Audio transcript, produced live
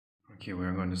Okay, we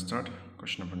are going to start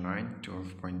question number 9,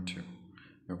 12.2.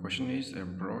 Your question is: a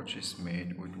brooch is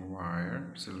made with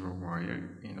wire, silver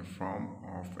wire, in the form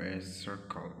of a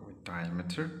circle with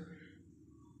diameter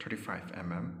 35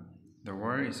 mm. The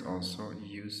wire is also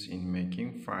used in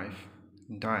making 5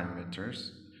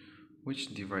 diameters,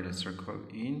 which divide a circle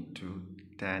into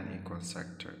 10 equal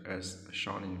sectors, as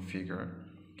shown in figure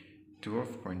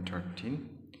 12.13.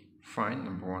 Find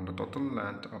number 1, the total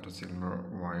length of the silver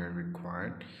wire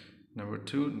required. Number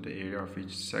 2, the area of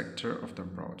each sector of the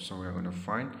brooch. So we are going to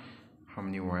find how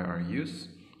many wire are used,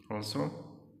 also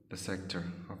the sector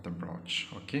of the brooch.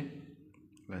 Okay,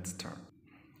 let's start.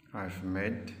 I've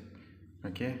made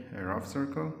a rough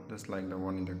circle just like the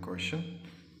one in the question,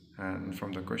 and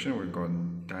from the question we got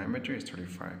diameter is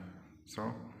 35.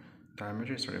 So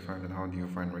diameter is 35, then how do you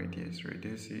find radius?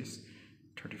 Radius is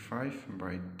 35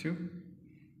 by 2.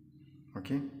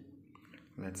 Okay,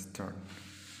 let's start.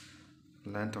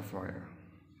 Length of wire,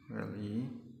 L-E-N-G-T-H,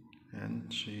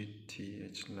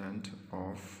 length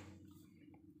of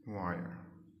wire.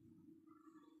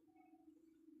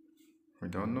 We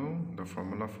don't know. The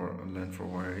formula for length for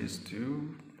wire is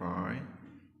 2 pi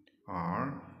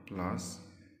r plus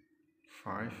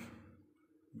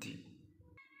 5d.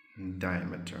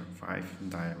 Diameter, 5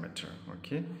 diameter.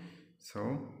 Okay,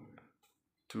 so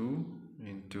 2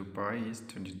 into pi is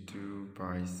 22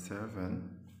 by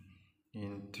 7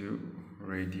 into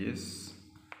radius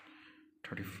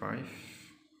 35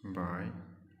 by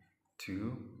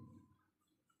 2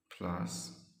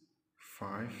 plus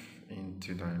 5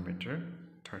 into diameter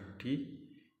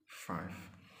 35.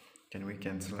 Can we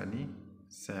cancel any?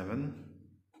 7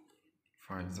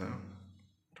 5 0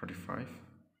 35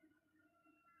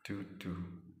 2 2.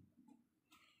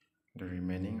 The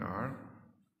remaining are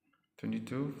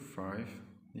 22 5.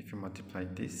 If you multiply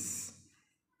this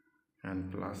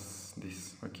and plus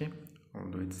this, okay, I'll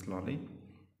do it slowly.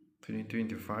 22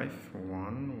 into 5,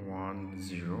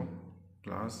 110,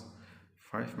 plus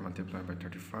 5 multiplied by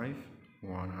 35,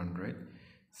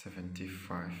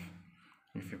 175.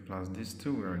 If you plus these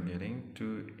two, we are getting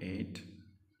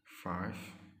 285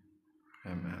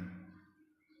 mm.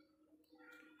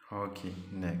 Okay,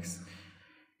 next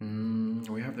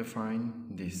we have to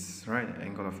find this right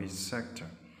angle of each sector.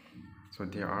 So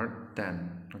there are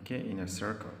 10, okay, in a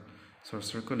circle. So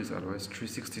circle is always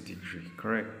 360 degree,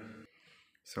 correct?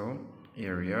 So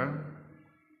area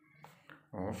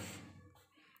of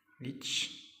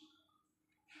each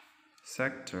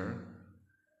sector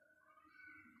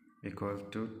equal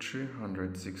to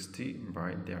 360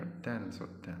 by their 10, so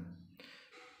 10.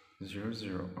 0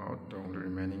 0 out, the only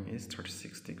remaining is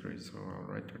 36 degrees, so I'll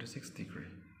write 36 degree.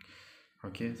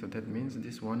 Okay, so that means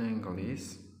this one angle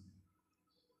is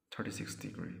 36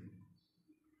 degree.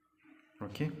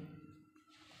 Okay,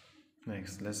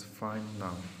 next let's find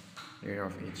now area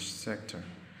of each sector.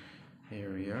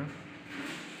 Area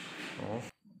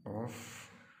of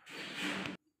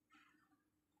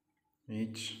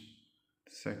each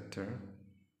sector,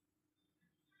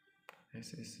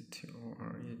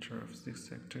 S-A-C-T-O-R-E, area of each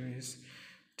sector is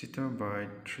theta by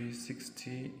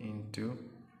 360 into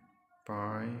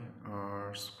pi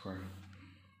r square.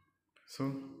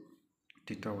 So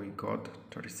theta we got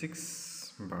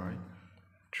 36 by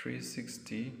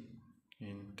 360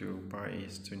 into pi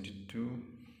is 22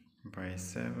 by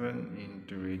 7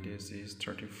 into radius is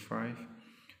 35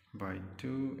 by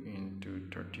 2 into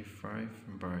 35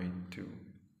 by 2.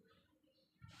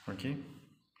 Okay,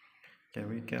 can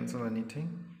we cancel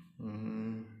anything?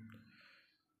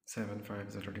 7 5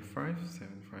 is 35,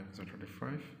 7 5 is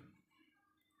 35,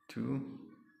 2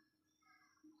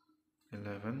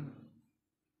 11.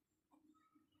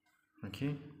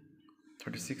 Okay,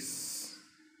 36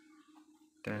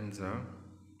 10s are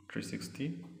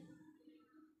 360,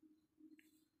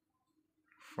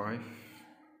 5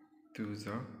 2s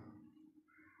are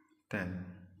 10.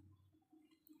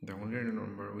 The only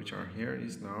number which are here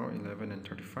is now 11 and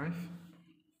 35,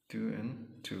 2 and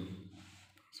 2.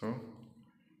 So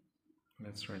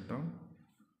let's write down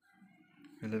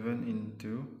 11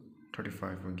 into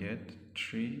 35, we get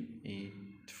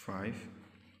 385.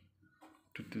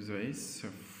 2 to the is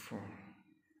 4.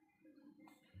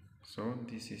 So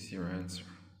this is your answer.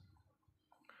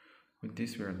 With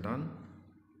this we are done.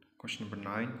 Question number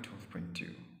 9,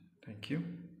 12.2. Thank you.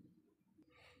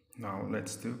 Now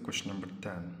let's do question number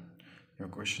 10. Your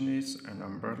question is: an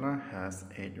umbrella has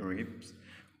 8 ribs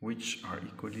which are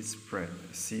equally spread.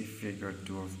 See figure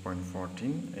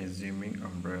 12.14. Assuming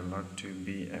umbrella to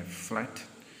be a flat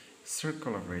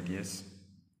circle of radius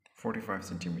 45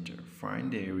 cm.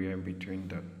 Find the area between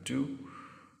the 2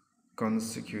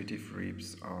 consecutive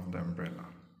ribs of the umbrella.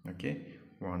 Okay,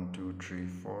 1 2 3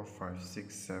 4 5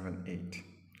 6 7 8.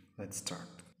 Let's start.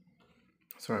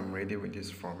 So I'm ready with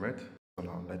this format. So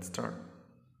now let's start.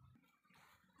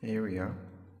 Area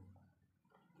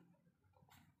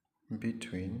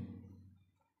between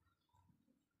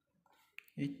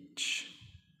each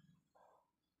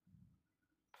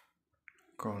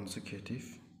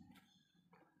consecutive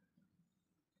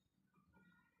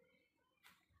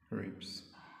ribs.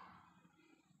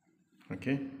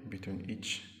 Okay, between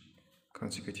each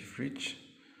consecutive ridge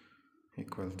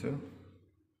equal to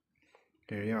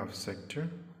area of sector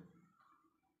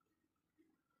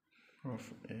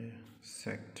of a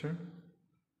sector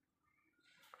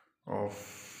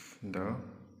of the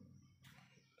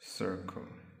circle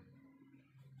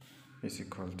is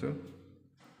equal to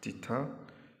theta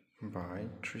by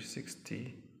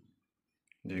 360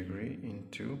 degree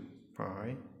into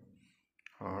pi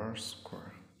r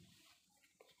square.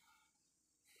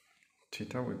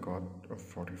 Theta we got of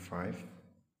 45,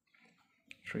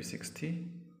 360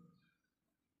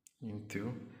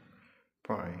 into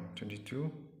pi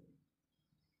 22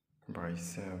 by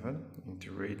 7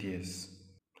 into radius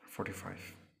 45.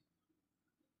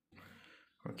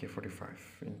 Okay,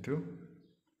 45 into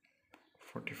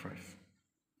 45.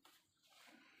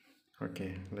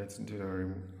 Okay, let's do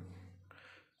the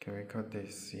can we cut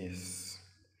this? Yes.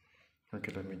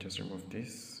 Okay, let me just remove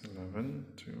this. 11,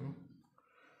 2.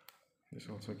 This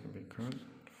also can be cut.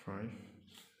 5.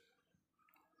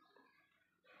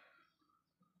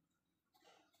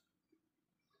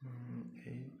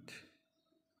 Eight.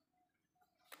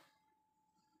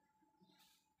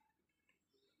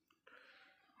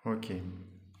 Okay,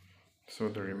 so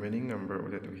the remaining number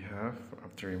that we have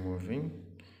after removing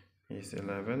is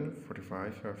 11,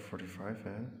 45, 45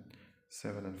 and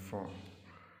 7 and 4.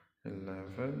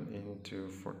 11 into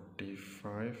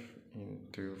 45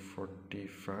 into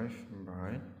 45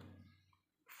 by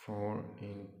 4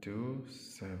 into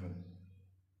 7.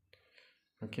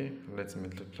 Okay, let's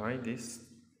multiply this,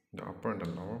 the upper and the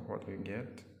lower, what we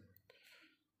get.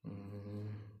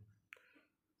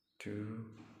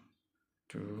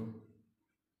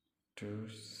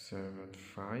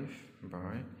 275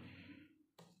 by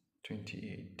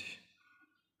 28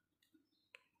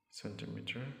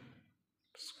 centimeter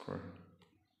square.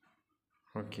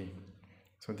 Okay,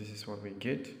 so this is what we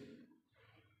get.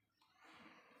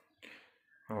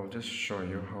 I'll just show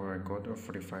you how I got a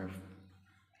 45.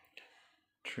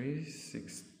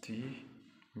 360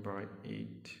 by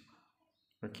 8.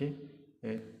 Okay,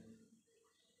 8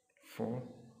 4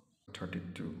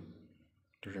 32.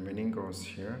 The remaining goes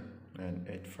here, and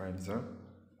 8 5s are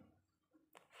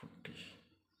 40.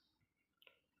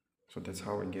 So that's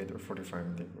how we get a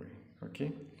 45 degree.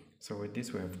 Okay, so with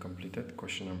this we have completed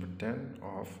question number 10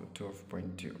 of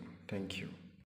 12.2. Thank you.